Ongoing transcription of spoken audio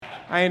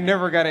I ain't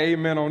never got an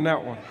amen on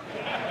that one.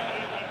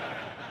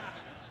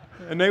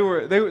 And they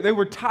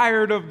were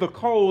tired of the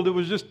cold. It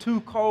was just too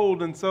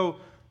cold. And so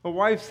the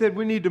wife said,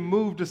 we need to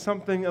move to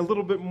something a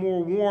little bit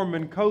more warm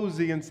and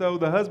cozy. And so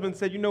the husband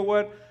said, you know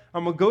what?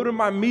 I'm going to go to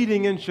my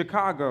meeting in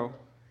Chicago.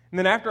 And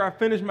then after I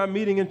finish my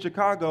meeting in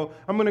Chicago,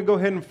 I'm going to go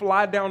ahead and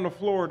fly down to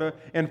Florida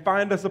and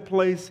find us a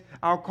place.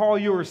 I'll call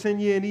you or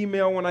send you an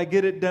email when I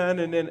get it done,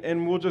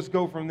 and we'll just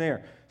go from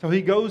there. So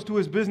he goes to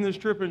his business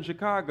trip in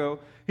Chicago.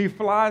 He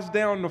flies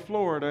down to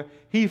Florida.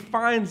 He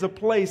finds a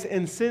place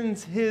and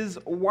sends his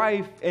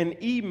wife an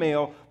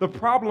email. The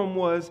problem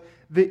was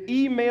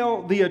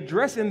the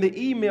address in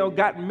the email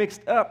got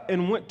mixed up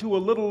and went to a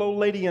little old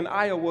lady in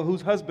Iowa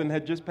whose husband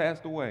had just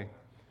passed away.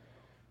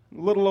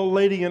 Little old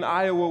lady in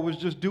Iowa was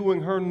just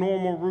doing her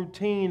normal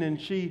routine,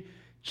 and she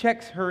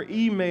checks her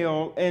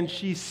email and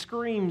she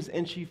screams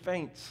and she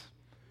faints.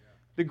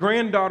 The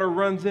granddaughter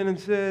runs in and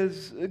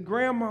says,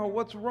 Grandma,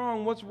 what's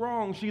wrong? What's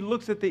wrong? She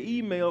looks at the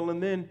email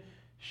and then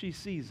she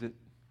sees it.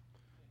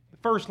 The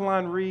first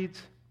line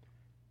reads,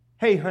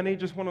 hey, honey,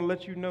 just want to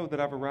let you know that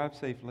I've arrived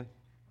safely.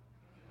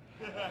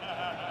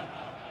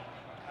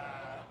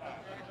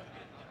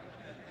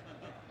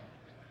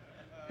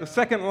 The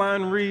second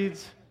line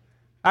reads,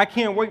 I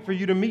can't wait for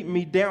you to meet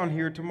me down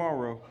here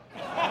tomorrow.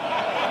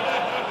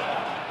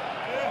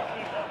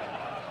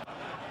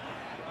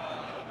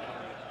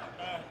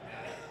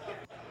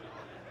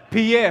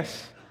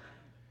 P.S.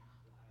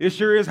 It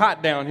sure is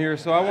hot down here,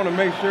 so I want to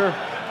make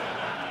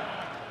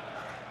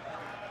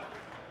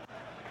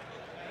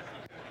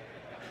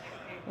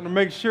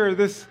sure.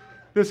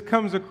 This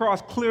comes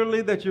across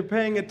clearly that you're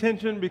paying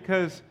attention,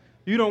 because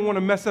you don't want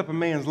to mess up a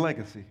man's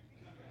legacy.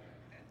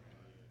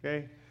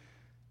 Okay?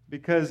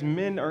 Because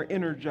men are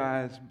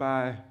energized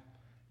by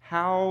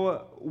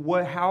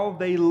how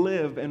they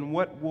live and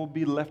what will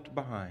be left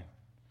behind.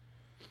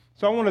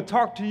 So I want to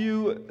talk to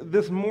you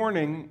this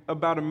morning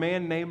about a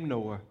man named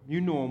Noah.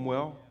 You know him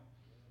well.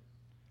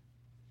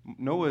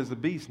 Noah is a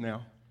beast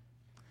now.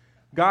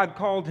 God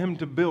called him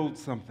to build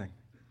something.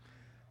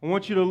 I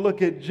want you to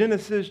look at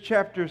Genesis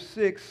chapter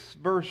 6,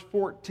 verse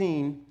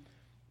 14.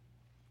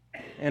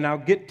 And I'll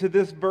get to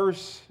this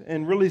verse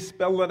and really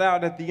spell it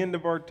out at the end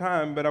of our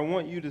time, but I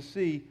want you to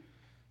see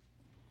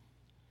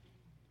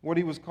what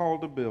he was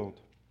called to build.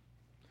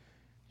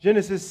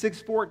 Genesis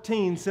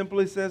 6:14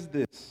 simply says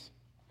this: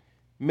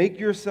 make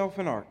yourself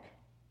an ark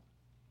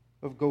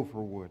of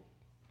gopher wood.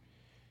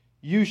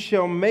 You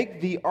shall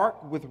make the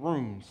ark with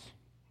rooms.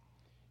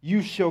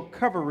 You shall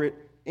cover it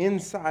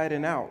inside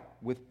and out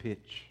with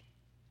pitch.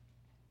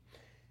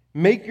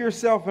 Make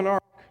yourself an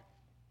ark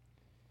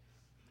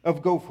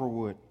of gopher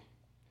wood.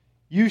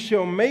 You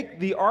shall make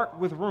the ark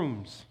with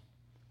rooms.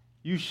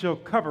 You shall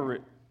cover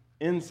it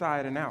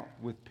inside and out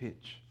with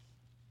pitch.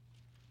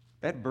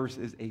 That verse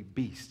is a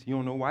beast. You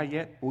don't know why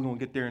yet? We're going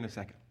to get there in a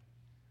second.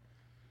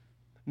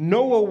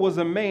 Noah was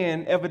a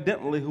man,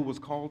 evidently, who was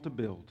called to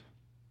build.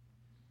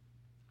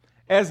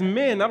 As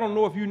men, I don't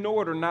know if you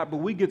know it or not, but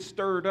we get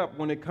stirred up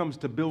when it comes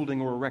to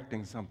building or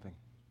erecting something.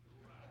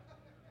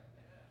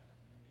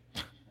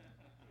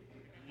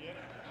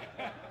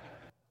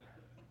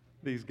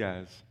 These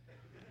guys.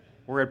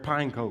 We're at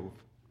Pine Cove.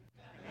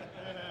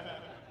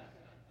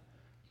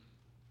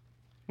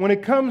 When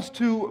it comes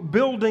to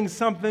building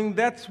something,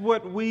 that's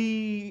what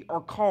we are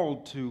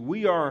called to.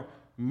 We are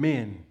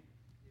men.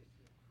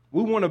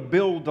 We want to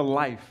build a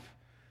life.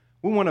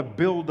 We want to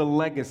build a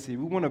legacy.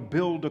 We want to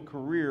build a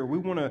career. We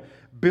want to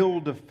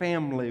build a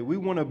family. We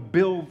want to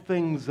build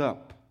things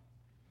up.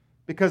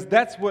 Because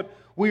that's what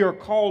we are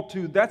called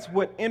to. That's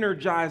what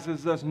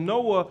energizes us.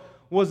 Noah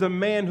was a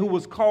man who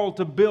was called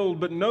to build,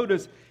 but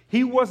notice,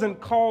 he wasn't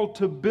called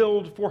to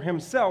build for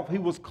himself. He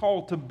was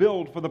called to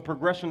build for the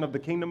progression of the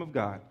kingdom of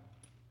God.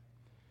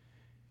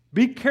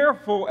 Be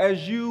careful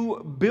as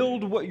you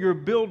build what you're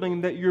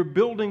building, that you're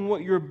building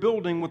what you're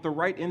building with the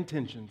right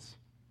intentions.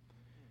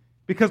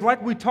 Because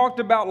like we talked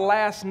about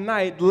last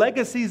night,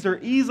 legacies are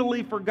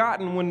easily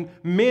forgotten when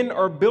men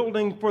are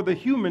building for the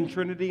human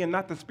trinity and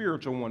not the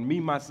spiritual one, me,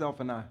 myself,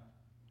 and I.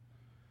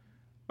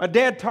 My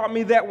dad taught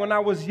me that when I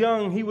was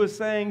young. He was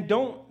saying,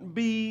 don't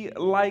be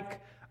like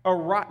a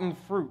rotten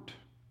fruit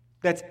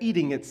that's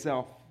eating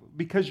itself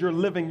because you're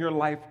living your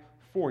life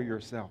for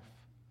yourself.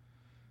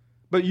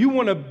 But you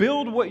want to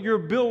build what you're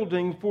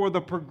building for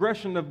the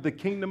progression of the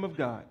kingdom of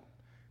God.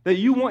 That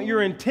you want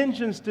your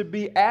intentions to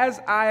be, as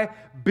I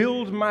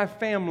build my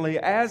family,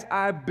 as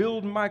I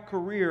build my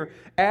career,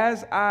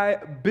 as I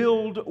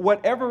build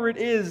whatever it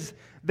is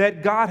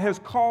that God has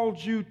called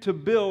you to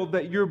build,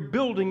 that you're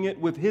building it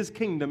with His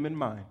kingdom in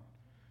mind.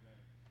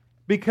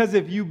 Because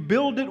if you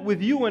build it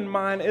with you in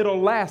mind,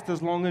 it'll last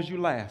as long as you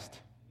last.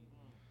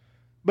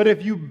 But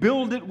if you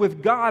build it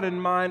with God in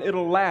mind,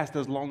 it'll last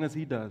as long as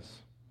He does.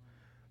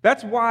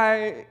 That's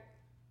why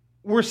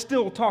we're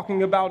still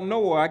talking about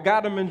Noah. I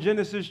got him in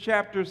Genesis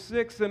chapter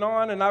 6 and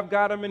on, and I've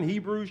got him in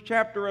Hebrews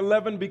chapter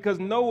 11 because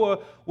Noah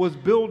was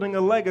building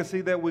a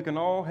legacy that we can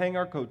all hang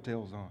our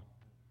coattails on.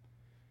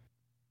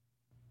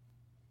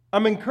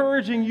 I'm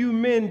encouraging you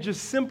men,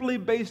 just simply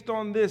based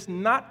on this,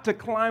 not to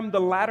climb the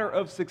ladder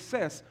of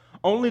success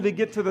only to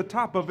get to the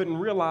top of it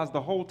and realize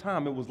the whole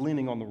time it was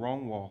leaning on the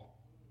wrong wall.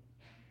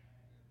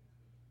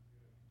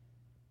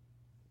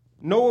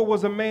 Noah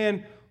was a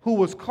man who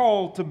was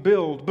called to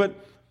build,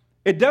 but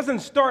it doesn't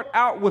start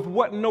out with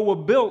what Noah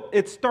built.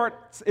 It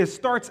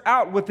starts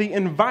out with the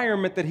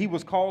environment that he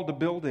was called to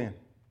build in.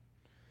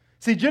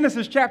 See,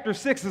 Genesis chapter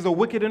 6 is a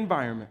wicked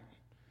environment.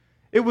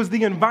 It was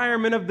the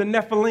environment of the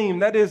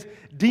Nephilim, that is,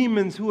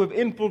 demons who have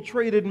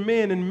infiltrated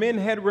men, and men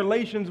had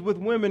relations with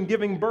women,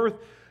 giving birth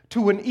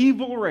to an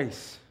evil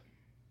race.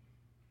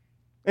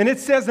 And it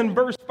says in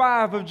verse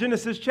 5 of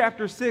Genesis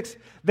chapter 6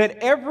 that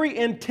every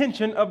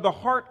intention of the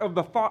heart of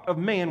the thought of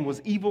man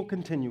was evil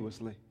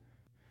continuously.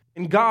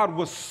 And God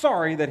was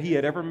sorry that he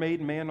had ever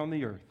made man on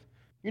the earth.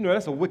 You know,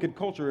 that's a wicked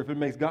culture if it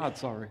makes God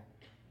sorry.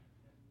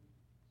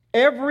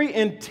 Every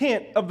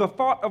intent of the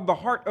thought of the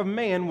heart of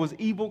man was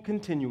evil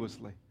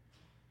continuously.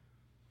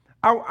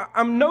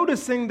 I'm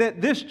noticing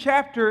that this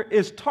chapter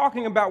is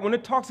talking about, when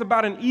it talks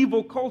about an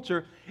evil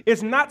culture,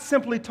 it's not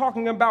simply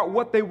talking about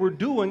what they were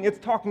doing, it's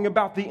talking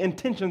about the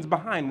intentions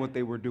behind what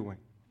they were doing.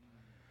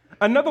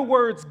 In other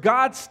words,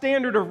 God's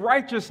standard of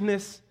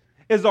righteousness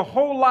is a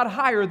whole lot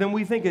higher than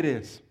we think it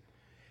is.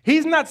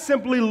 He's not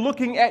simply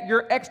looking at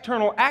your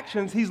external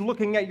actions, he's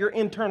looking at your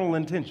internal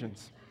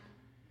intentions.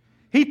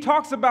 He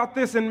talks about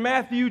this in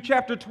Matthew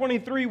chapter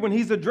 23 when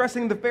he's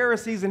addressing the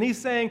Pharisees, and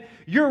he's saying,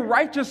 you're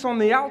righteous on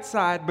the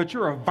outside, but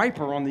you're a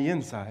viper on the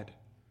inside.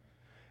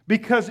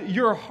 Because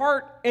your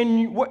heart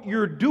and what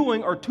you're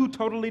doing are two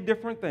totally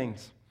different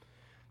things.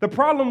 The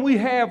problem we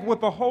have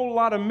with a whole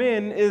lot of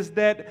men is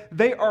that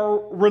they are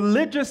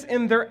religious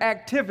in their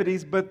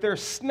activities, but they're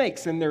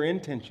snakes in their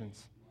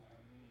intentions.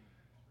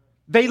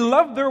 They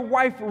love their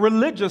wife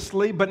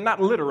religiously, but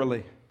not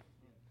literally.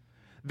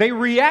 They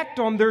react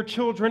on their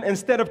children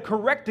instead of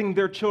correcting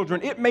their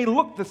children. It may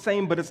look the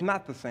same, but it's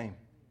not the same.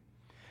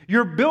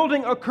 You're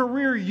building a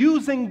career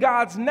using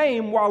God's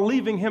name while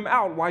leaving him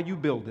out while you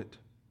build it.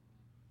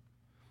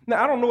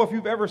 Now, I don't know if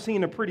you've ever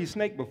seen a pretty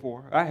snake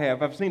before. I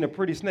have. I've seen a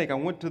pretty snake. I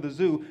went to the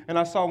zoo and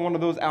I saw one of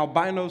those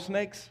albino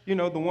snakes, you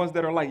know, the ones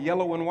that are like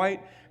yellow and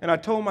white. And I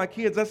told my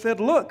kids, I said,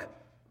 look,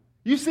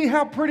 you see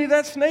how pretty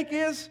that snake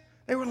is?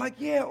 They were like,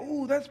 yeah,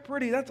 ooh, that's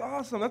pretty. That's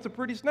awesome. That's a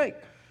pretty snake.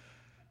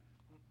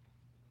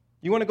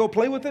 You want to go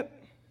play with it?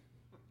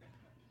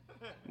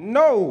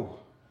 No.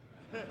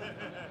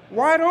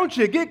 Why don't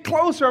you? Get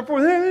closer.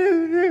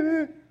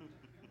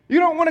 You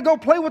don't want to go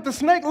play with the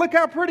snake? Look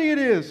how pretty it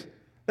is.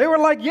 They were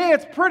like, yeah,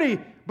 it's pretty,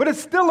 but it's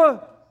still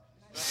a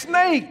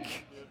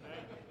snake.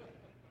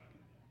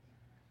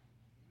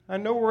 I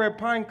know we're at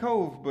Pine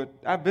Cove, but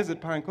I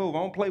visit Pine Cove. I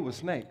don't play with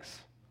snakes.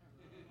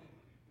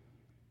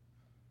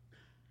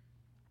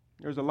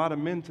 There's a lot of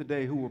men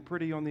today who are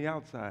pretty on the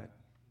outside,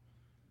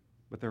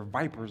 but they're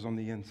vipers on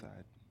the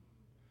inside.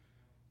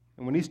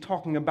 And when he's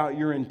talking about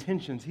your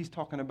intentions, he's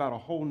talking about a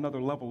whole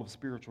nother level of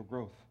spiritual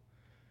growth.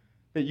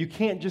 That you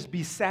can't just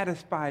be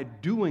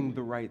satisfied doing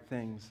the right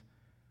things,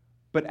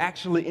 but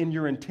actually in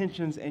your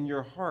intentions and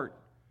your heart,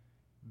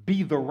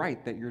 be the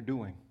right that you're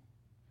doing.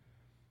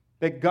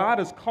 That God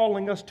is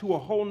calling us to a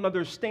whole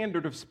nother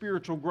standard of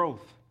spiritual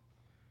growth.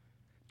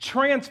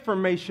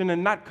 Transformation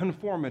and not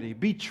conformity.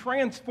 Be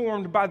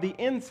transformed by the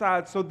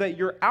inside so that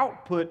your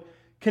output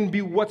can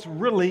be what's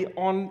really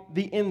on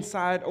the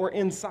inside or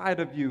inside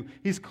of you.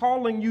 He's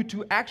calling you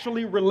to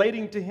actually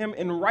relating to him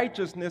in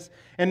righteousness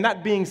and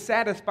not being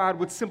satisfied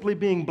with simply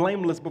being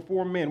blameless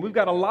before men. We've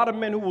got a lot of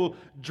men who will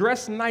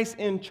dress nice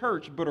in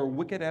church but are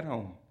wicked at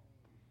home.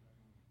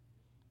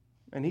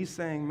 And he's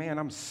saying, man,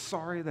 I'm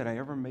sorry that I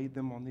ever made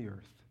them on the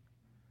earth.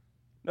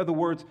 In other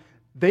words,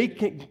 they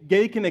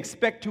can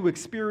expect to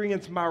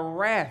experience my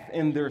wrath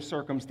in their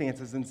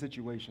circumstances and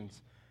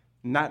situations,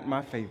 not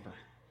my favor.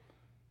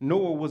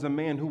 Noah was a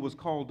man who was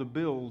called to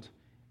build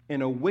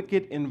in a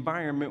wicked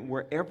environment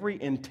where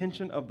every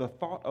intention of the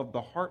thought of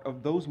the heart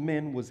of those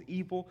men was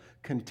evil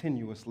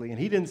continuously. And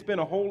he didn't spend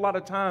a whole lot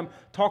of time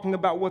talking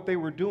about what they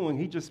were doing.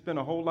 He just spent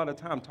a whole lot of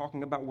time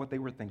talking about what they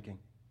were thinking.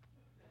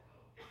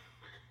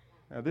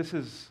 Now, this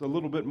is a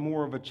little bit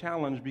more of a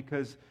challenge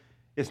because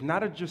it's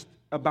not just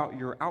about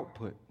your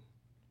output.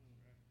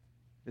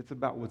 It's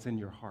about what's in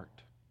your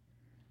heart.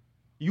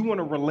 You want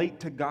to relate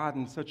to God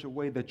in such a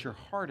way that your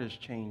heart is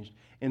changed,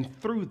 and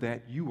through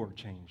that, you are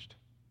changed.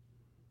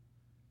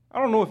 I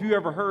don't know if you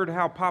ever heard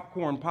how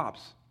popcorn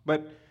pops,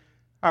 but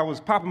I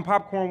was popping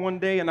popcorn one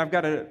day, and I've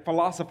got a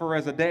philosopher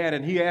as a dad,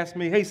 and he asked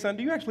me, hey, son,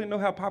 do you actually know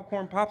how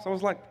popcorn pops? I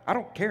was like, I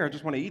don't care. I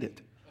just want to eat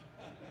it.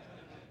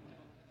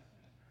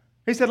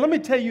 He said, let me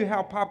tell you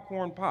how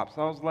popcorn pops.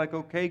 I was like,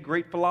 okay,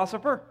 great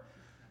philosopher.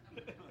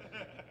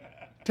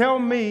 Tell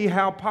me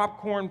how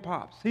popcorn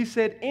pops. He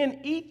said, in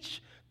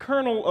each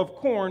kernel of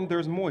corn,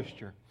 there's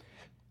moisture.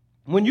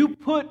 When you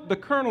put the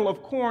kernel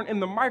of corn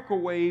in the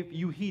microwave,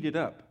 you heat it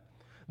up.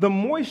 The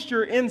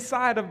moisture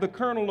inside of the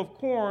kernel of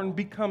corn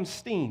becomes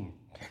steam.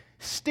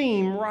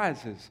 Steam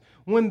rises.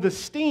 When the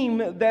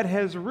steam that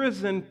has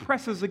risen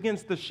presses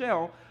against the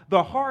shell,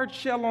 The hard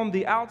shell on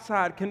the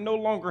outside can no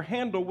longer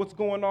handle what's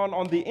going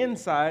on the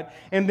inside.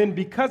 And then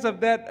because of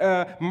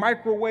that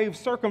microwave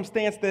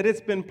circumstance that it's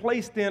been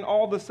placed in,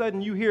 all of a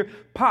sudden you hear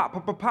pop,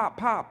 pop, pop,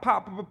 pop,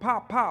 pop, pop,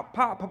 pop, pop,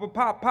 pop, pop,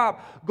 pop,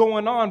 pop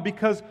going on,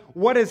 because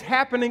what is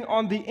happening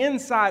on the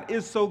inside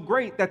is so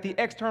great that the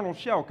external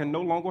shell can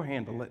no longer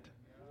handle it.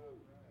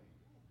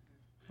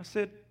 I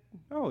said,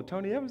 "Oh,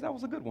 Tony Evans, that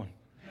was a good one.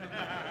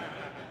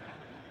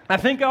 I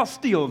think I'll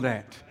steal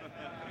that."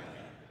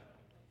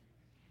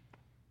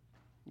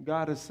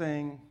 God is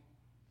saying,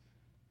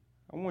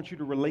 I want you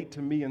to relate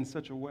to me in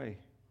such a way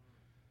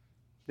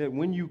that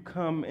when you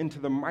come into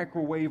the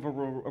microwave of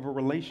a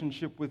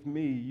relationship with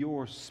me,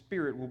 your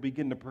spirit will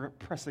begin to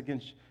press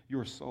against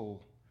your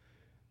soul.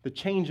 The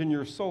change in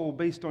your soul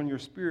based on your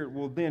spirit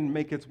will then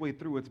make its way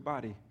through its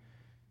body,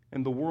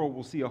 and the world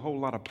will see a whole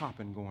lot of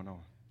popping going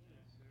on.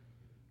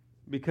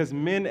 Because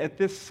men at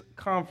this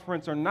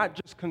conference are not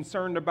just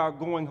concerned about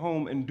going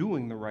home and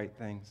doing the right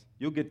things.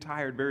 You'll get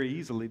tired very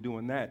easily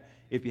doing that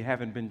if you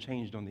haven't been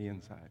changed on the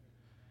inside.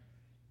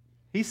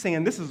 He's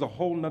saying this is a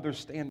whole nother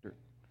standard.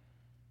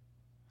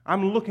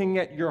 I'm looking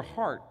at your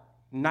heart,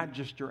 not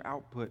just your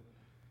output.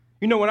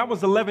 You know, when I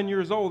was 11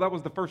 years old, that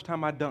was the first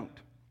time I dunked.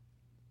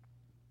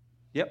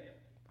 Yep,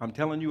 I'm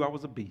telling you, I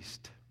was a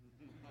beast.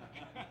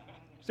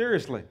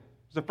 Seriously. It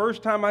was the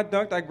first time I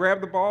dunked. I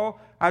grabbed the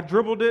ball, I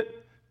dribbled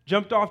it,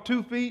 jumped off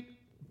 2 feet,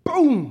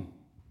 boom.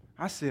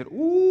 I said,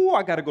 ooh,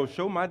 I got to go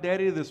show my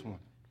daddy this one.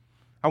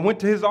 I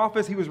went to his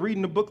office. He was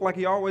reading a book like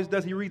he always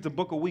does. He reads a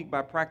book a week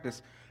by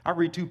practice. I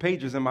read 2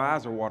 pages and my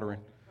eyes are watering.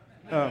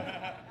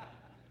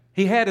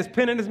 He had his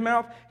pen in his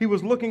mouth. He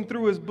was looking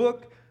through his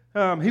book.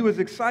 He was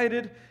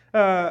excited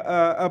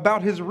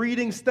about his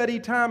reading study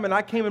time, and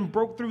I came and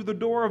broke through the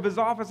door of his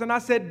office, and I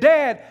said,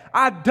 "Dad,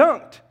 I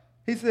dunked."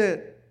 He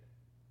said,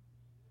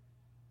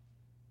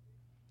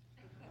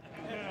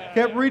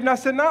 kept reading. I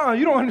said, "No,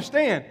 you don't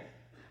understand.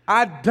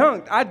 I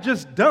dunked. I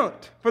just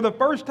dunked. For the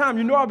first time,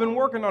 you know I've been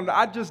working on it.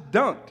 I just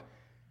dunked."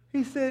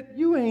 He said,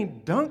 "You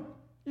ain't dunked.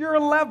 You're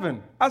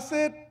 11. I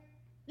said,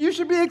 "You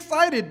should be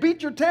excited.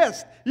 Beat your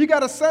test. You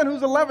got a son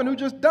who's 11 who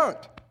just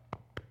dunked.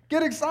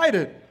 Get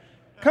excited.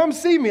 Come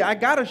see me. I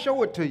got to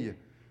show it to you."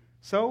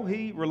 So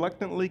he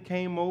reluctantly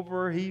came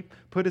over. He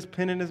put his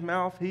pen in his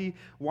mouth. He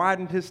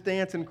widened his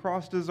stance and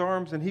crossed his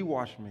arms, and he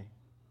watched me.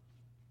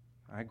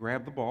 I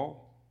grabbed the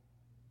ball.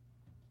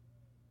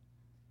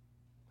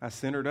 I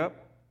centered up,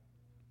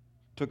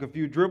 took a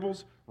few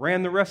dribbles,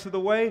 ran the rest of the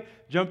way,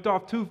 jumped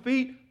off 2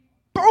 feet,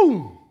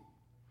 boom!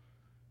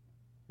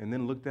 And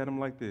then looked at him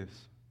like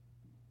this.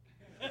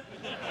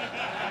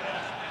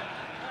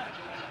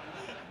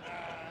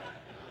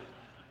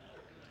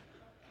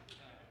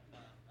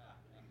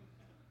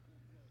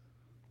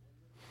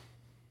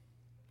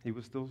 He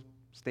was still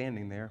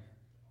standing there,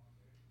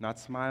 not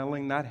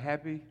smiling, not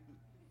happy,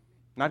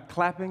 not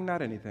clapping,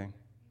 not anything.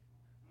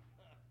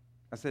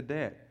 I said,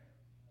 "Dad."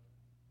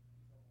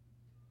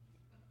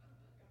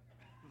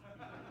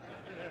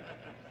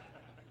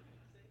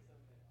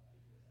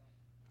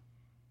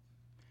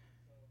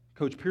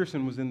 Coach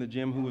Pearson was in the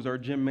gym, who was our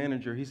gym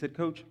manager. He said,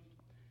 "Coach,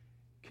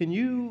 can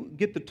you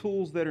get the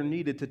tools that are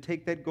needed to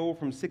take that goal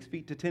from 6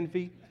 feet to 10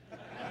 feet?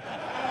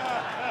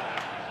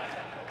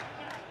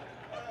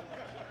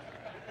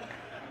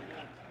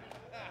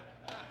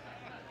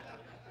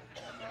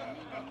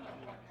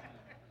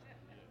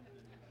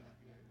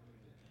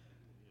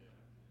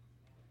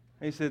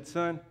 He said,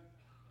 "Son,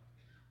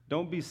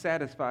 don't be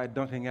satisfied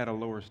dunking at a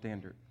lower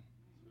standard.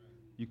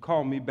 You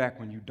call me back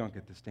when you dunk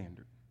at the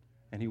standard."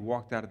 And he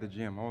walked out of the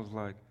gym. I was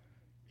like,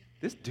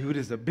 this dude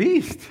is a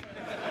beast.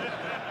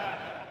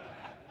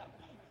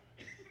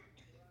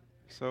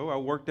 So I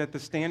worked at the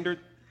standard.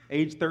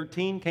 Age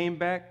 13, came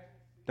back,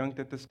 dunked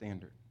at the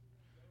standard.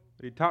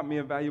 But he taught me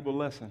a valuable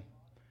lesson,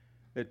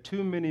 that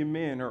too many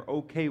men are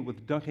okay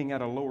with dunking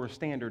at a lower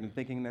standard and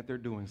thinking that they're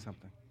doing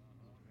something.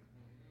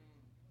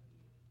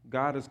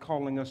 God is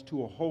calling us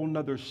to a whole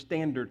nother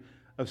standard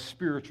of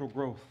spiritual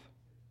growth.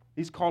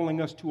 He's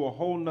calling us to a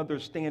whole nother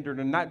standard,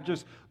 and not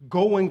just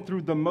going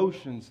through the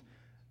motions,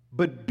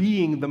 but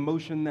being the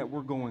motion that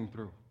we're going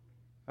through.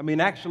 I mean,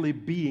 actually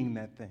being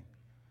that thing.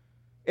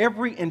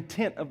 Every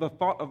intent of the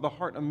thought of the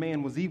heart of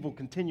man was evil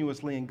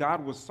continuously, and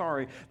God was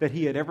sorry that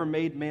he had ever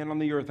made man on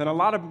the earth. And a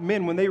lot of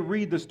men, when they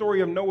read the story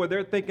of Noah,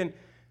 they're thinking,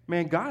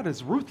 man, God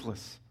is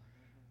ruthless.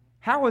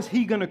 How is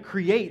he going to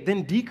create,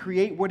 then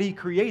decreate what he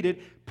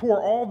created,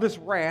 pour all this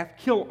wrath,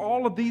 kill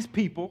all of these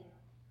people?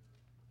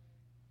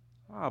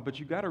 But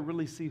you got to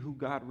really see who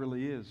God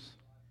really is.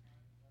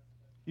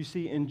 You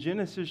see, in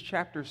Genesis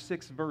chapter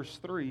 6, verse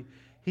 3,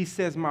 he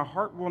says, "My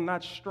heart will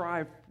not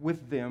strive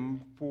with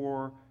them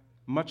for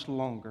much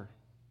longer.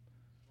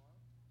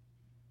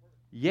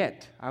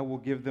 Yet I will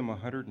give them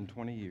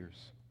 120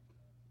 years.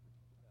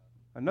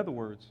 In other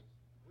words,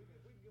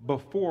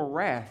 before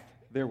wrath,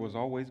 there was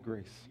always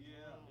grace.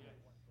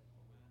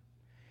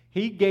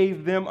 He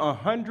gave them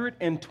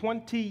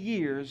 120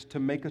 years to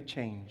make a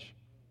change.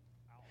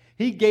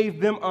 He gave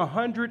them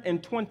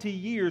 120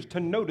 years to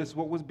notice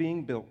what was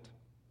being built.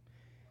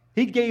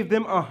 He gave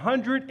them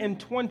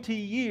 120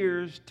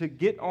 years to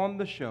get on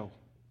the show.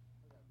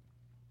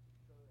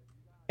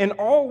 And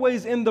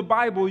always in the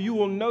Bible, you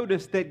will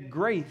notice that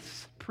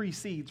grace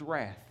precedes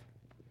wrath.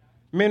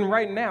 Men,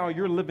 right now,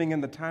 you're living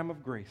in the time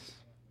of grace,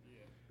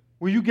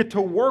 where you get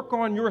to work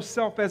on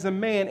yourself as a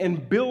man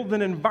and build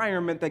an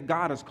environment that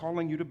God is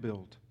calling you to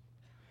build.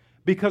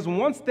 Because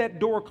once that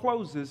door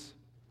closes,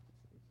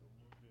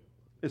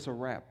 it's a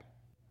wrap.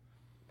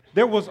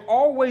 There was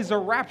always a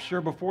rapture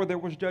before there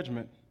was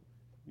judgment.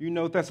 You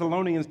know,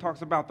 Thessalonians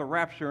talks about the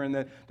rapture and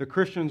that the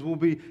Christians will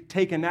be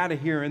taken out of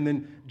here and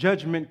then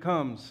judgment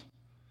comes.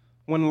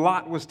 When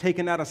Lot was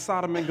taken out of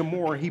Sodom and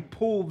Gomorrah, he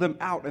pulled them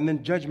out and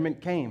then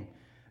judgment came.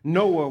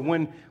 Noah,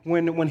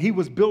 when he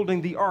was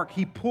building the ark,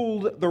 he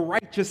pulled the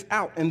righteous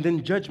out and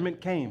then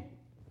judgment came.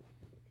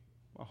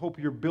 I hope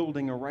you're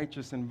building a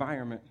righteous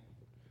environment,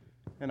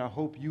 and I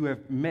hope you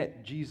have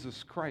met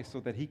Jesus Christ so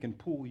that he can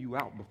pull you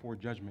out before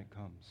judgment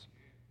comes.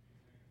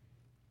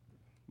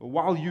 But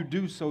while you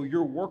do so,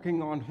 you're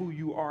working on who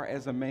you are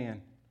as a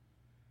man.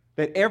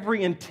 That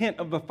every intent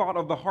of the thought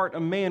of the heart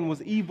of man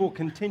was evil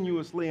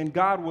continuously, and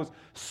God was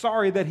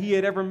sorry that he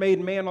had ever made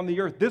man on the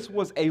earth. This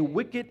was a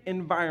wicked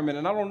environment,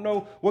 and I don't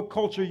know what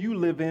culture you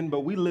live in,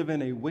 but we live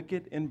in a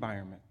wicked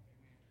environment.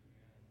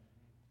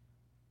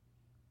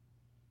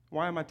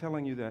 Why am I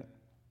telling you that?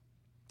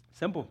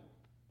 Simple.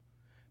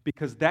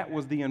 Because that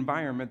was the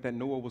environment that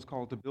Noah was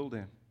called to build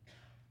in.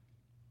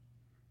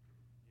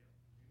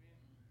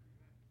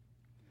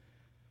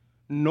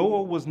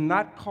 Noah was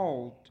not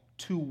called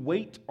to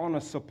wait on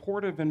a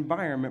supportive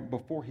environment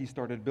before he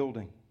started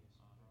building.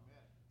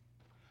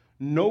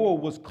 Noah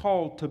was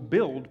called to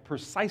build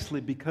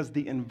precisely because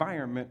the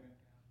environment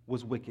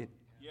was wicked.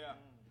 Yeah.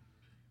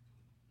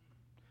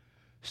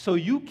 So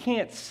you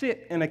can't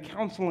sit in a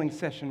counseling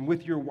session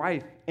with your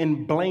wife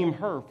and blame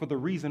her for the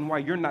reason why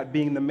you're not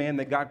being the man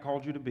that God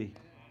called you to be.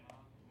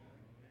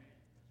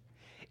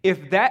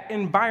 If that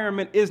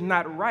environment is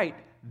not right,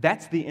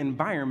 that's the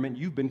environment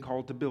you've been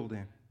called to build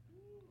in.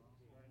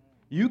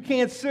 You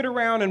can't sit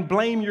around and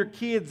blame your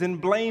kids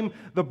and blame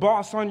the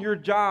boss on your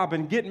job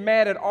and get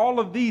mad at all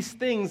of these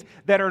things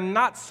that are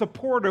not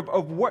supportive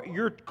of what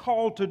you're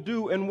called to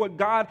do and what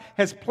God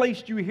has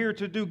placed you here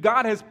to do.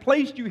 God has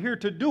placed you here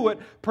to do it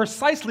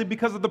precisely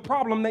because of the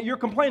problem that you're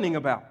complaining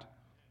about.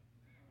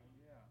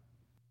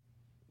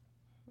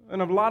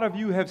 And a lot of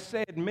you have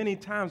said many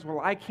times, well,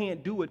 I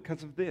can't do it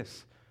because of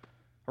this.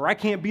 Or I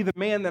can't be the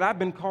man that I've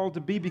been called to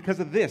be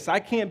because of this. I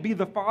can't be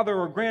the father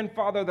or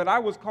grandfather that I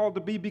was called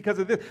to be because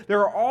of this.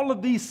 There are all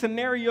of these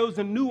scenarios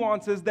and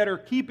nuances that are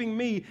keeping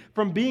me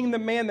from being the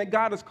man that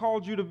God has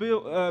called you to be.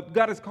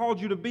 God has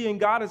called you to be, and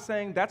God is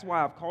saying, that's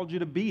why I've called you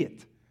to be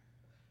it.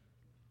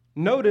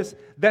 Notice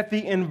that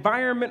the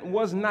environment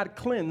was not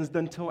cleansed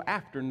until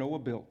after Noah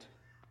built.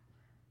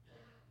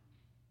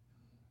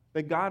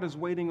 That God is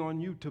waiting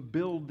on you to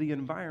build the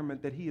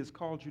environment that he has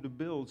called you to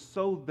build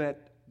so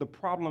that the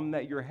problem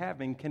that you're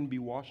having can be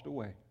washed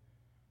away.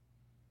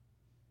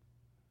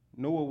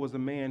 Noah was a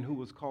man who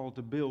was called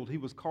to build. He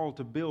was called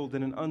to build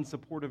in an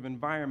unsupportive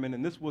environment,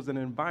 and this was an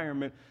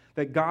environment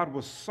that God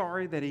was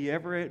sorry that he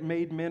ever had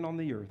made men on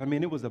the earth. I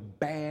mean, it was a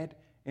bad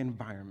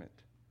environment.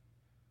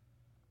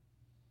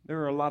 There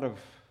are a lot of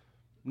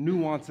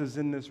nuances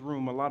in this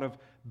room, a lot of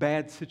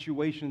bad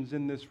situations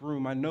in this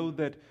room. I know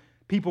that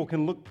people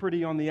can look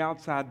pretty on the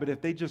outside, but if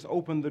they just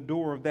opened the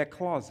door of that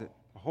closet,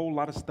 a whole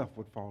lot of stuff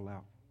would fall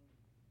out.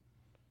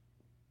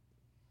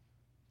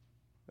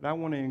 But I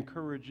want to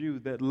encourage you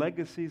that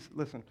legacies,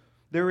 listen,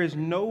 there is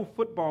no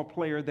football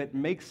player that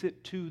makes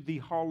it to the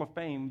Hall of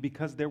Fame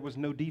because there was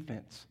no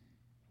defense.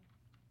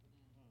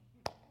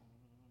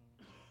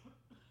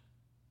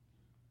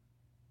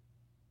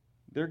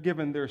 They're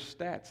given their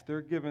stats,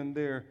 they're given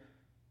their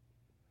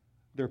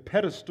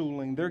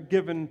pedestaling, they're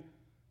given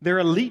their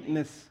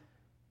eliteness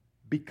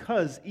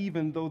because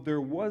even though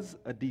there was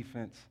a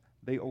defense,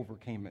 they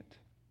overcame it.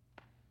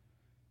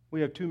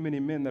 We have too many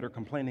men that are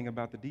complaining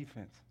about the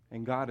defense.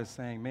 And God is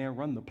saying, man,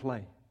 run the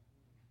play.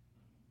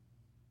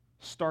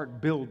 Start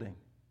building.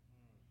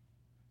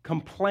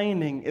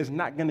 Complaining is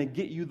not going to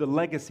get you the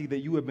legacy that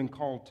you have been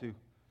called to.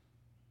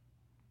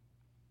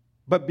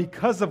 But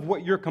because of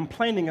what you're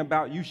complaining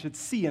about, you should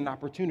see an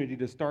opportunity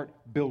to start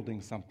building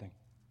something.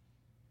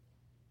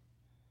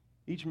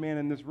 Each man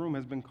in this room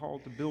has been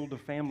called to build a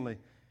family.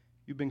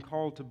 You've been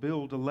called to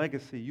build a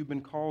legacy. You've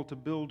been called to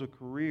build a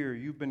career.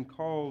 You've been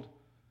called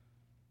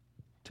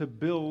to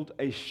build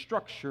a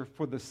structure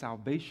for the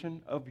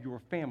salvation of your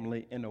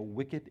family in a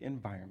wicked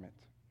environment.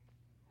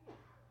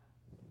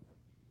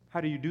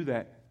 How do you do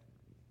that?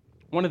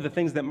 One of the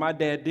things that my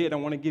dad did, I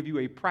want to give you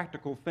a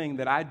practical thing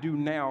that I do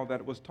now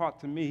that was taught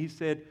to me. He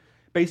said,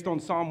 based on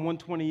Psalm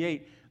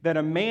 128, that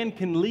a man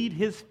can lead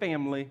his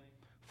family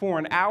for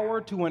an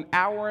hour to an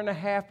hour and a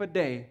half a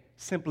day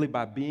simply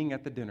by being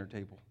at the dinner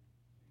table.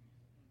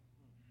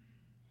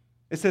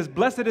 It says,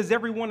 blessed is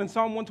everyone in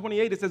Psalm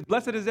 128. It says,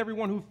 blessed is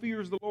everyone who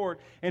fears the Lord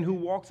and who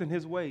walks in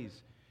his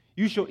ways.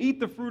 You shall eat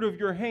the fruit of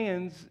your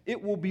hands.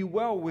 It will be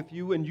well with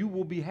you and you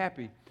will be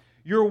happy.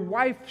 Your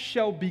wife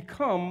shall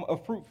become a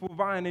fruitful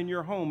vine in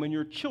your home, and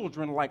your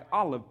children like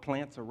olive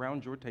plants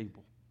around your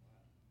table.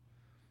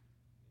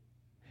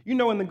 You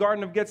know, in the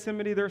Garden of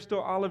Gethsemane, there are still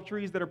olive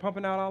trees that are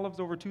pumping out olives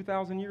over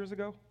 2,000 years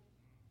ago.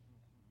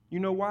 You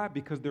know why?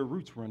 Because their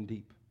roots run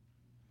deep.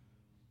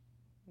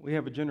 We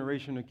have a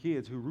generation of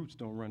kids whose roots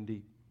don't run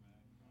deep.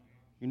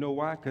 You know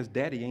why? Because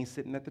daddy ain't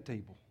sitting at the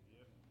table.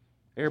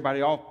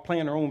 Everybody off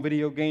playing their own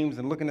video games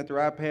and looking at their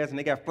iPads, and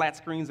they got flat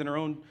screens in their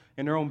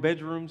own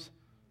bedrooms.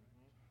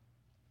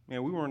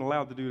 Man, we weren't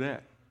allowed to do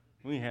that.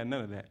 We ain't had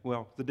none of that.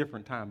 Well, it's a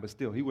different time, but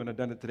still, he wouldn't have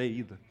done it today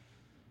either.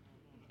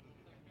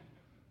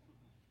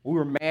 We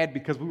were mad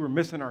because we were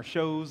missing our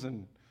shows,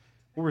 and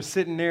we were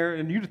sitting there,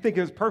 and you'd think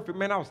it was perfect.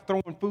 Man, I was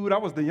throwing food. I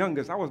was the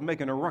youngest. I was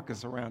making a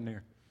ruckus around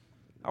there.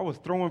 I was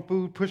throwing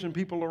food, pushing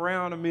people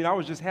around. I mean, I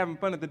was just having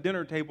fun at the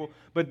dinner table.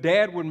 But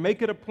Dad would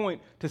make it a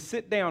point to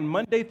sit down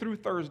Monday through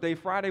Thursday.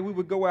 Friday, we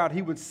would go out.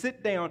 He would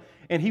sit down,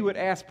 and he would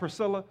ask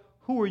Priscilla,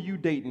 who are you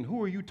dating? Who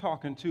are you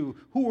talking to?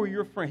 Who are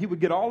your friends? He would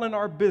get all in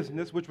our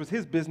business, which was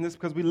his business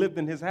because we lived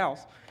in his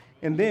house.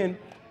 And then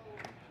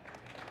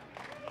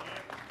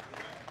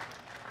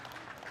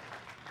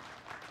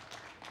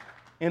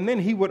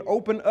he would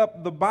open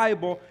up the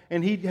Bible,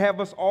 and he'd have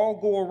us all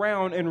go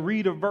around and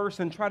read a verse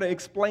and try to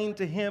explain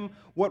to him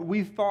what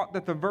we thought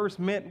that the verse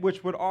meant,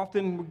 which would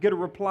often get a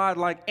reply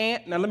like,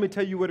 "Ant." Now, let me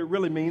tell you what it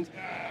really means.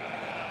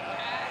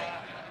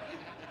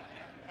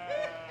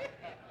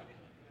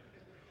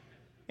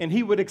 And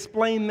he would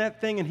explain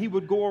that thing, and he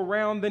would go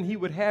around. Then he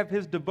would have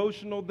his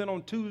devotional. Then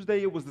on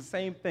Tuesday, it was the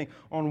same thing.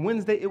 On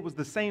Wednesday, it was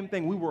the same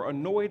thing. We were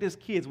annoyed as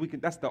kids.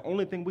 That's the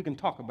only thing we can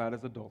talk about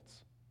as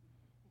adults.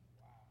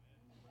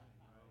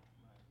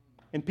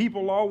 And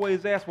people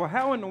always ask, well,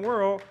 how in the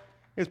world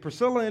is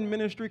Priscilla in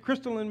ministry,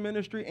 Crystal in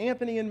ministry,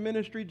 Anthony in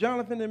ministry,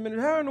 Johnathan in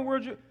ministry? How in the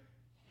world?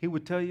 He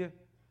would tell you,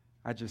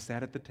 I just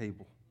sat at the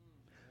table.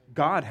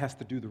 God has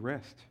to do the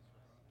rest.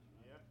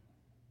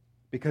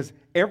 Because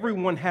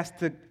everyone has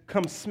to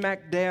come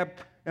smack dab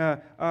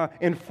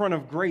in front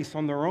of grace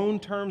on their own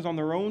terms, on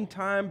their own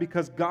time,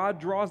 because God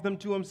draws them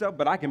to himself,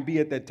 but I can be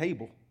at that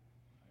table.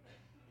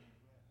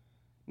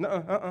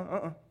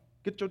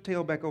 Get your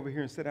tail back over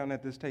here and sit down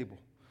at this table.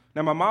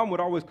 Now, my mom would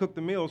always cook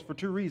the meals for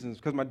two reasons,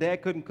 because my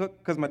dad couldn't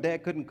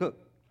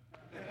cook,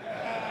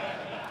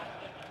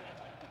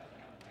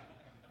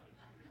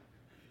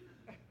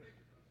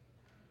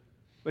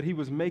 But he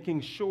was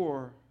making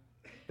sure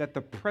that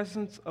the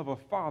presence of a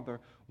father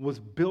was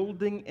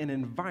building an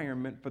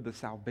environment for the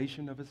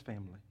salvation of his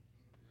family.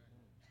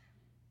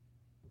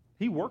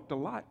 He worked a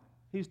lot.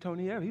 He's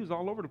Tony Evans. He was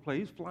all over the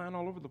place. He's flying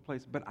all over the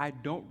place. But I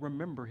don't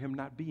remember him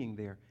not being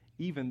there,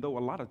 even though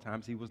a lot of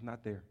times he was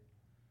not there.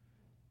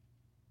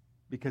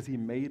 Because he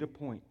made a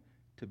point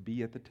to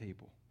be at the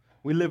table.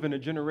 We live in a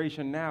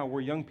generation now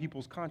where young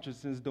people's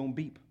consciences don't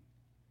beep.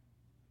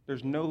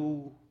 There's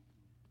no...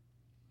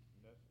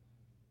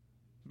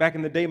 Back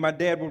in the day, my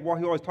dad would walk,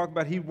 he always talked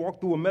about he'd walk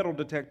through a metal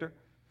detector.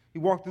 He'd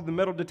walk through the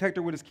metal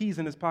detector with his keys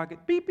in his pocket.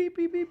 Beep, beep,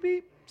 beep, beep,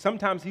 beep.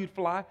 Sometimes he'd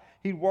fly.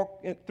 He'd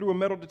walk through a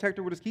metal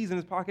detector with his keys in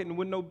his pocket, and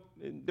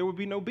there would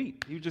be no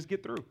beep. He would just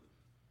get through.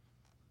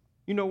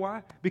 You know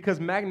why? Because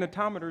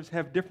magnetometers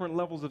have different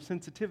levels of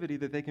sensitivity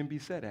that they can be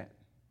set at.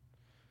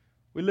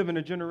 We live in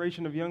a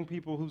generation of young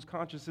people whose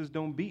consciences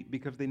don't beat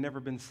because they've never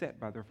been set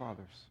by their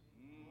fathers.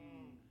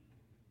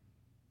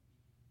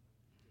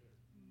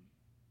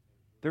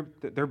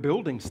 They're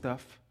building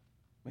stuff.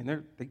 I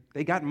mean,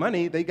 they got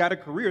money, they got a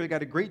career, they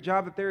got a great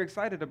job that they're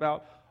excited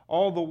about.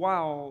 All the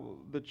while,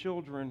 the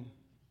children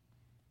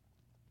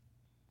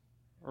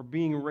are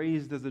being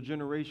raised as a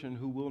generation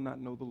who will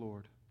not know the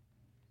Lord.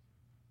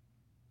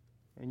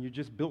 And you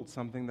just built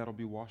something that'll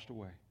be washed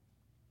away.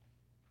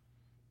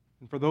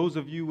 And for those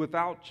of you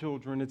without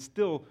children, it's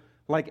still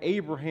like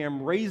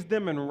Abraham, raised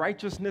them in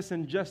righteousness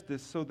and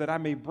justice so that I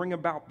may bring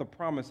about the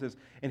promises.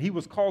 And he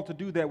was called to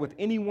do that with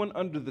anyone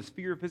under the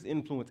sphere of his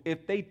influence.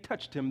 If they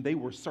touched him, they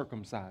were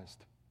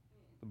circumcised,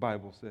 the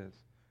Bible says.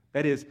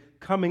 That is,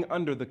 coming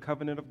under the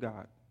covenant of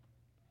God.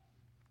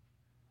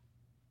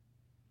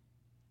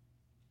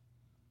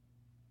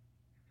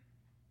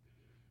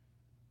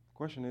 The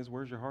question is,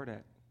 where's your heart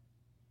at?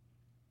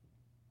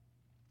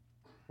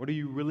 What are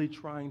you really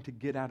trying to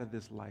get out of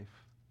this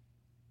life?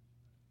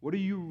 What are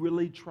you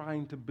really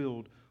trying to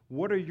build?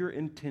 What are your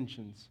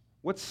intentions?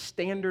 What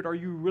standard are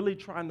you really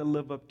trying to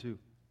live up to?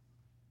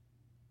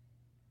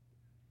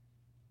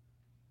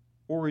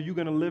 Or are you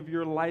going to live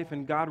your life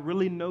and God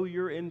really know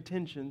your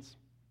intentions,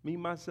 me,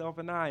 myself,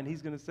 and I, and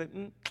he's going to say,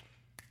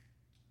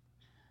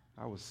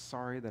 I was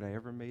sorry that I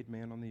ever made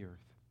man on the earth.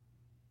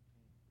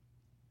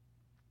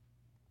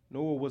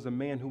 Noah was a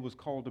man who was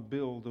called to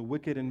build a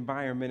wicked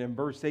environment, and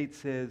verse 8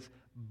 says,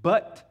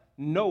 but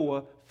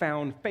Noah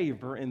found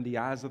favor in the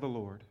eyes of the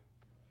Lord.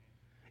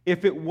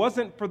 If it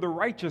wasn't for the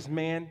righteous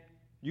man,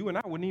 you and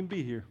I wouldn't even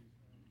be here.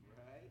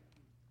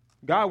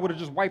 God would have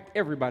just wiped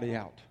everybody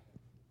out.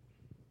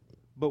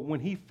 But when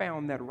he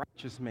found that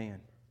righteous man,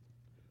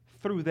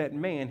 through that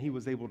man, he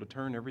was able to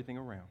turn everything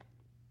around.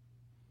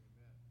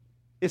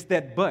 It's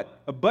that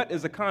but. A but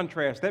is a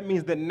contrast. That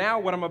means that now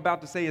what I'm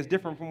about to say is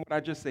different from what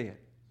I just said.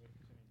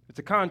 It's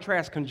a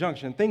contrast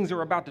conjunction. Things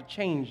are about to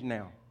change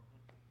now.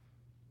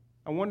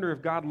 I wonder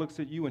if God looks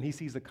at you and he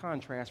sees a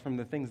contrast from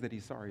the things that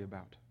he's sorry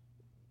about.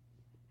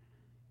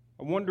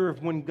 I wonder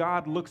if when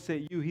God looks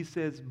at you, he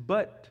says,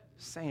 but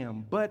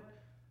Sam, but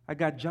I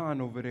got John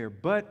over there,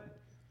 but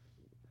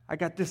I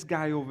got this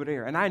guy over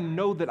there. And I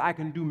know that I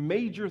can do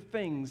major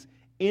things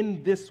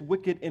in this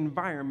wicked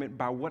environment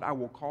by what I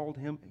will call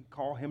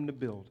him to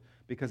build.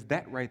 Because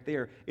that right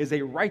there is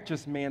a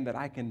righteous man that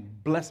I can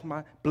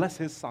bless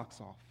his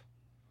socks off.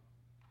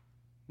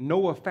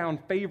 Noah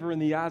found favor in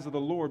the eyes of the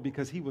Lord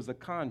because he was a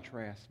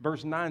contrast.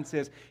 Verse 9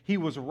 says, he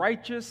was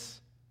righteous,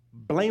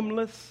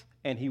 blameless,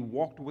 and he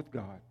walked with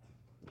God.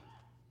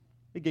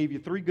 It gave you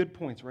 3 good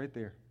points right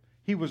there.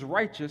 He was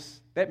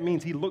righteous. That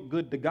means he looked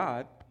good to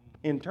God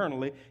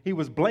internally. He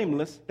was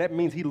blameless. That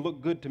means he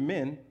looked good to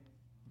men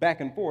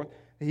back and forth.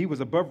 He was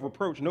above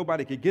reproach.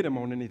 Nobody could get him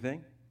on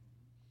anything.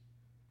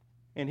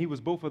 And he was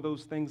both of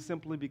those things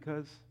simply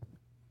because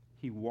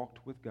he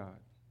walked with God.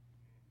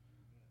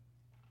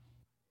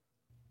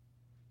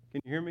 Can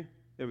you hear me?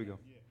 There we go.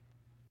 Yeah.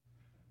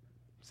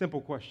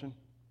 Simple question.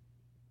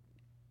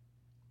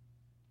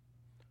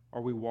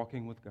 Are we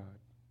walking with God?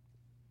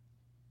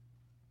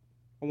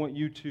 I want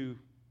you to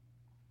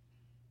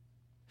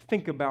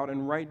think about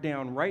and write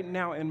down, right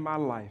now in my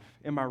life,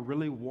 am I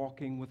really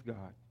walking with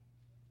God?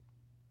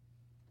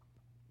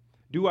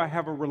 Do I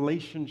have a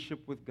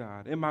relationship with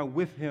God? Am I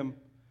with him?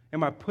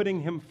 Am I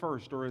putting him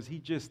first? Or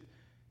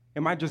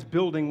am I just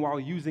building while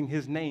using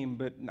his name,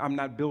 but I'm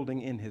not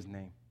building in his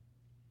name?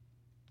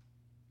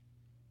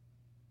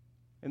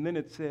 And then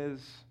it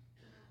says,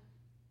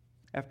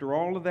 after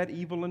all of that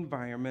evil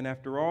environment,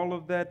 after all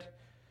of that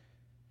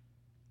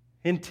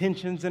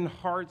intentions and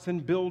hearts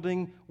and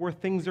building where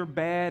things are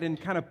bad and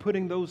kind of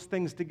putting those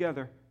things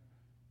together,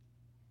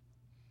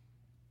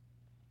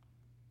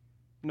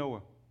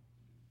 Noah,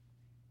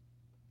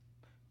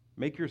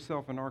 make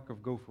yourself an ark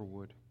of gopher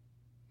wood.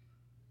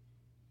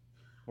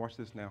 Watch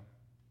this now.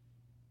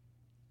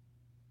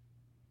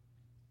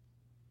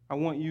 I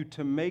want you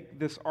to make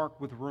this ark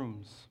with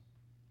rooms.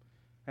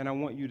 And I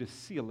want you to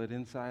seal it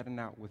inside and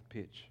out with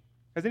pitch.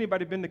 Has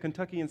anybody been to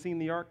Kentucky and seen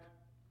the ark?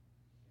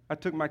 I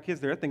took my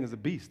kids there. That thing is a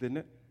beast, isn't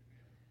it?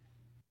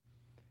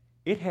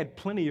 It had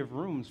plenty of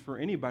rooms for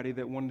anybody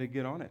that wanted to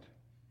get on it.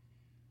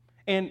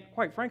 And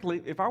quite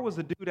frankly, if I was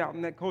a dude out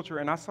in that culture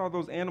and I saw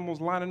those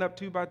animals lining up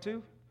 2 by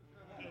 2,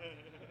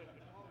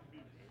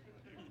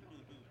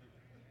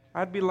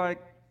 I'd be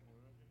like,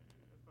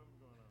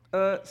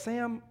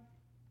 Sam,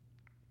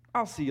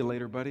 I'll see you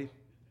later, buddy.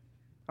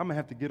 I'm going to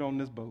have to get on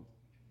this boat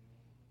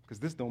because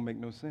this don't make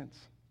no sense.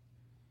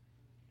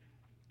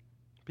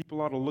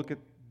 People ought to look at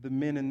the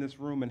men in this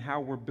room and how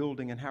we're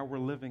building and how we're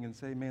living and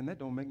say, man, that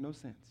don't make no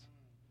sense.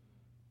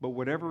 But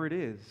whatever it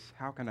is,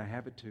 how can I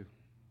have it too?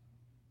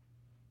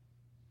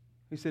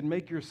 He said,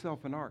 make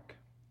yourself an ark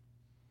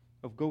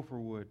of gopher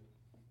wood.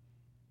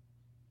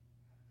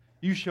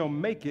 You shall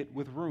make it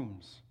with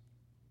rooms.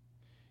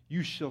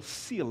 You shall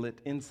seal it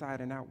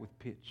inside and out with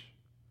pitch.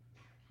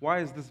 Why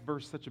is this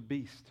verse such a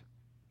beast?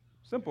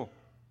 Simple.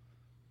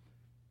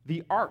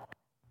 The ark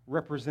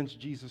represents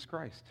Jesus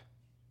Christ.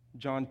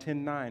 John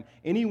 10:9.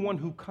 Anyone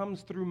who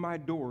comes through my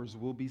doors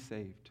will be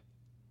saved.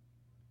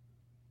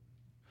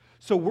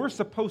 So we're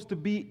supposed to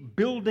be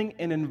building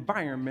an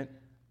environment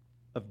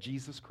of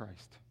Jesus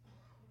Christ.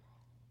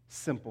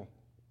 Simple.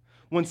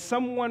 When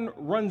someone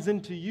runs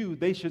into you,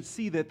 they should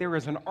see that there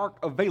is an ark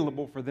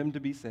available for them to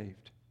be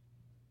saved.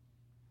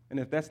 And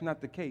if that's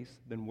not the case,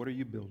 then what are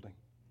you building?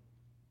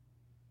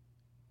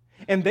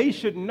 And they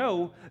should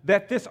know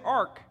that this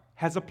ark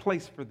has a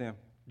place for them.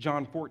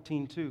 John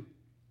 14:2.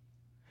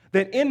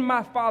 That in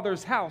my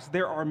Father's house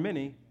there are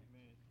many,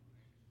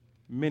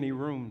 many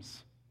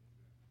rooms.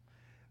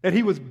 That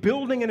he was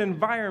building an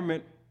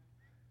environment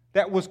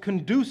that was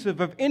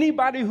conducive of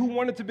anybody who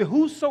wanted to be,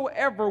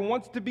 whosoever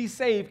wants to be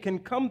saved can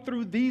come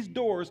through these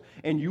doors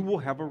and you will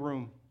have a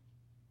room.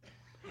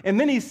 And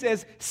then he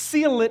says,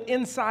 seal it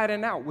inside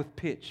and out with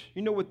pitch.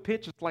 You know, with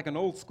pitch, it's like an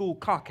old school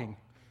caulking.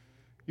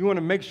 You want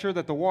to make sure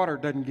that the water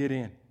doesn't get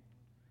in.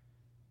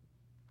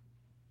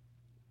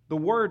 The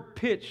word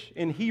pitch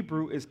in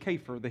Hebrew is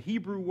kepher. The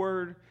Hebrew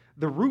word,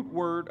 the root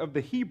word of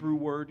the Hebrew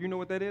word, you know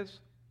what that is?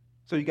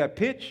 So you got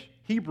pitch,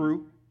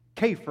 Hebrew,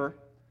 kepher.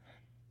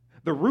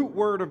 The root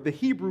word of the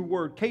Hebrew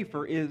word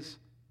kepher is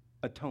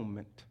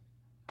atonement.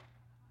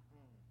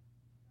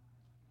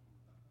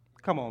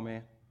 Come on,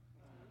 man.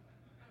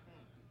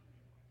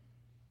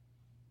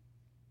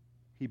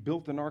 He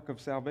built an ark of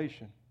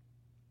salvation.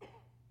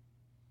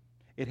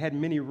 It had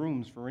many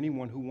rooms for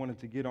anyone who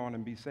wanted to get on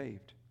and be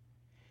saved.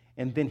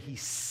 And then he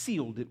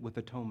sealed it with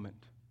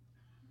atonement.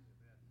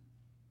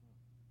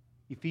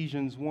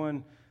 Ephesians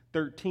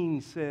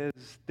 1:13 says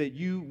that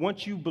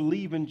once you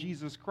believe in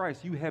Jesus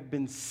Christ, you have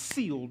been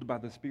sealed by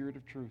the Spirit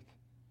of truth.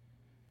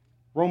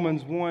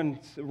 Romans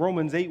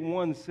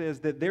 8:1 says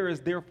that there is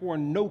therefore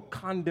no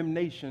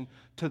condemnation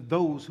to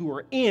those who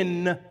are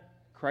in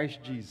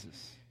Christ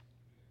Jesus.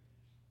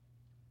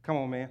 Come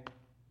on, man.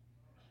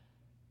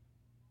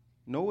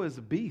 Noah is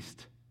a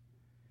beast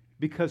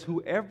because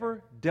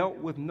whoever dealt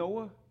with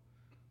Noah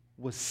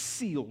was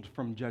sealed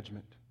from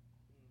judgment.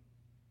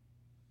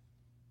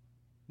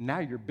 Now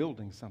you're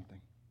building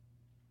something.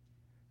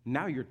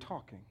 Now you're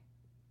talking.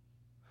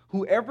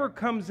 Whoever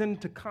comes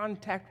into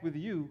contact with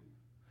you,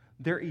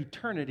 their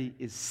eternity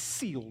is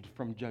sealed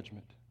from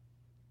judgment.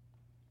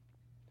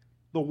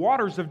 The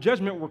waters of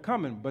judgment were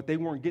coming, but they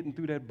weren't getting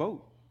through that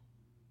boat.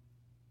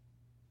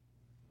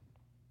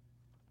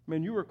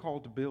 Man, you were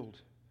called to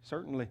build,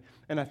 certainly.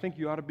 And I think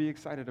you ought to be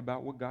excited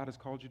about what God has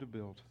called you to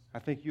build. I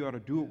think you ought to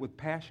do it with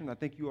passion. I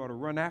think you ought to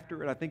run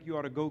after it. I think you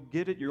ought to go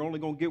get it. You're only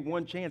going to get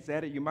one chance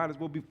at it. You might as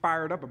well be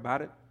fired up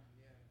about it.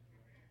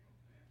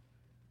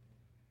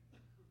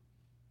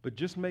 But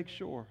just make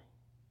sure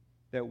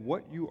that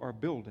what you are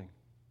building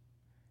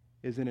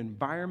is an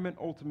environment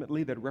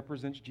ultimately that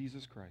represents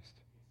Jesus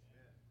Christ.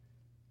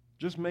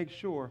 Just make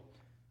sure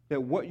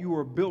that what you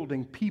are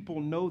building, people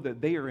know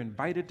that they are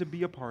invited to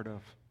be a part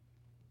of.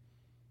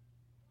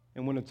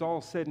 And when it's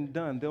all said and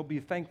done, they'll be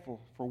thankful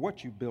for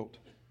what you built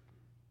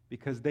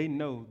because they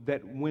know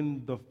that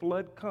when the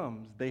flood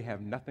comes, they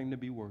have nothing to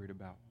be worried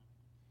about.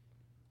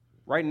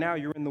 Right now,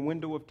 you're in the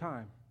window of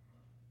time.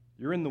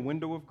 You're in the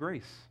window of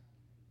grace.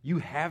 You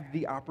have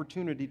the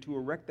opportunity to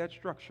erect that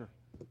structure.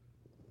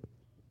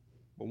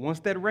 But once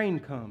that rain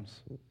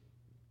comes,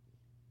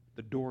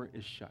 the door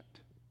is shut.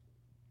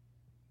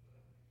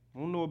 I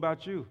don't know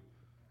about you,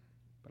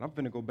 but I'm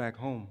going to go back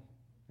home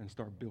and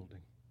start building.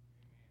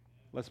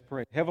 Let's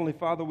pray. Heavenly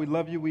Father, we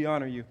love you. We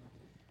honor you.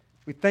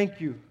 We thank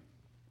you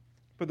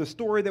for the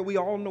story that we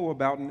all know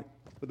about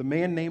with a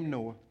man named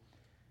Noah.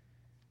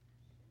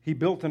 He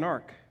built an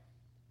ark.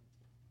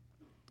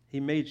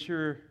 He made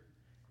sure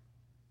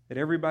that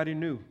everybody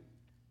knew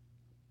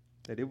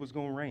that it was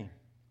going to rain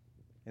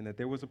and that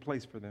there was a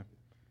place for them.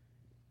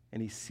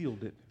 And he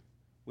sealed it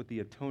with the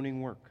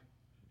atoning work.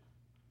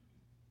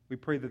 We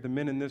pray that the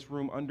men in this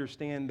room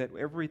understand that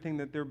everything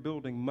that they're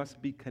building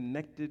must be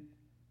connected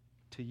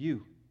to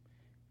you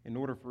in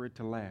order for it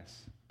to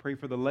last. Pray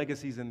for the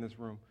legacies in this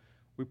room.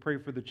 We pray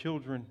for the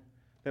children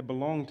that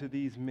belong to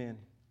these men,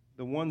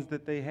 the ones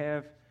that they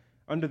have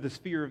under the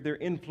sphere of their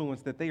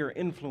influence, that they are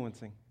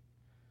influencing.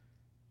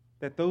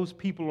 That those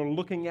people are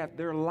looking at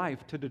their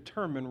life to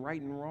determine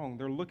right and wrong.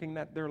 They're looking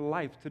at their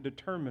life to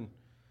determine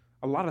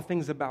a lot of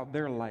things about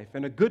their life.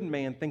 And a good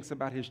man thinks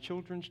about his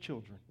children's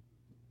children.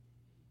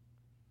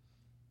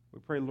 We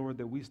pray, Lord,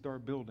 that we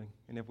start building.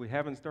 And if we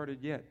haven't started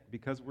yet,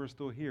 because we're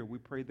still here, we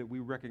pray that we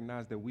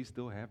recognize that we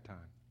still have time.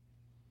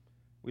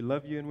 We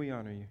love you and we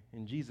honor you.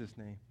 In Jesus'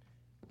 name,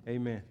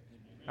 amen.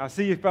 I'll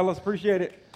see you, fellas. Appreciate it.